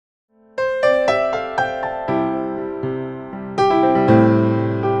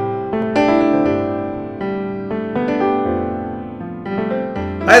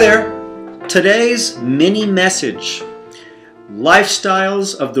Hi there. Today's mini message: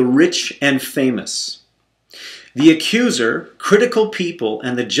 lifestyles of the rich and famous. The accuser, critical people,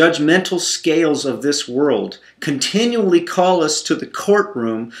 and the judgmental scales of this world continually call us to the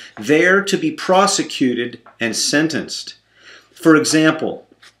courtroom there to be prosecuted and sentenced. For example,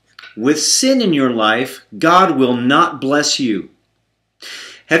 with sin in your life, God will not bless you.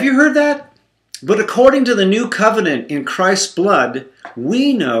 Have you heard that? But according to the new covenant in Christ's blood,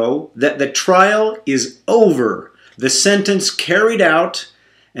 we know that the trial is over, the sentence carried out,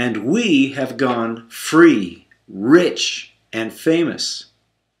 and we have gone free, rich, and famous.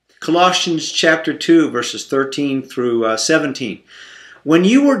 Colossians chapter 2, verses 13 through 17. When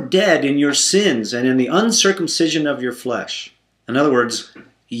you were dead in your sins and in the uncircumcision of your flesh, in other words,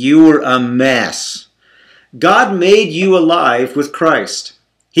 you were a mess, God made you alive with Christ.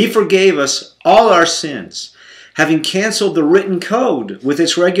 He forgave us all our sins, having canceled the written code with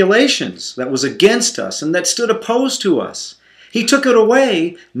its regulations that was against us and that stood opposed to us. He took it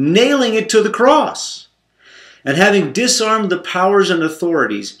away, nailing it to the cross. And having disarmed the powers and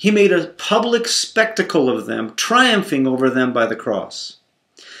authorities, he made a public spectacle of them, triumphing over them by the cross.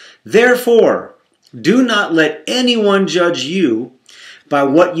 Therefore, do not let anyone judge you by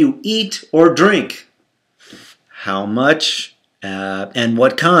what you eat or drink, how much and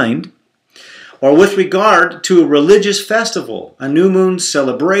what kind, or with regard to a religious festival, a new moon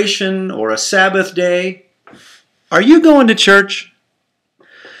celebration, or a Sabbath day. Are you going to church?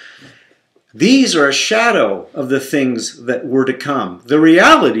 These are a shadow of the things that were to come. The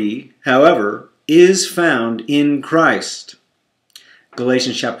reality, however, is found in Christ.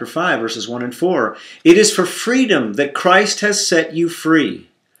 Galatians chapter 5, verses 1 and 4. It is for freedom that Christ has set you free.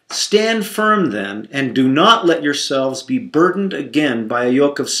 Stand firm then, and do not let yourselves be burdened again by a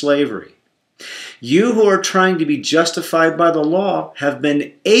yoke of slavery. You who are trying to be justified by the law have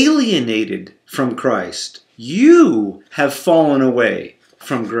been alienated from Christ. You have fallen away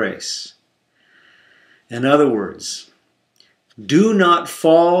from grace. In other words, do not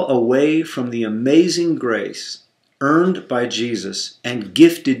fall away from the amazing grace earned by Jesus and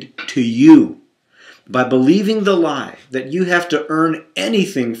gifted to you by believing the lie that you have to earn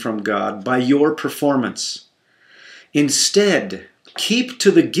anything from God by your performance. Instead, keep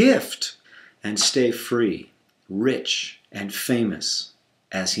to the gift and stay free, rich, and famous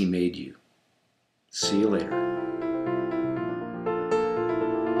as He made you. See you later.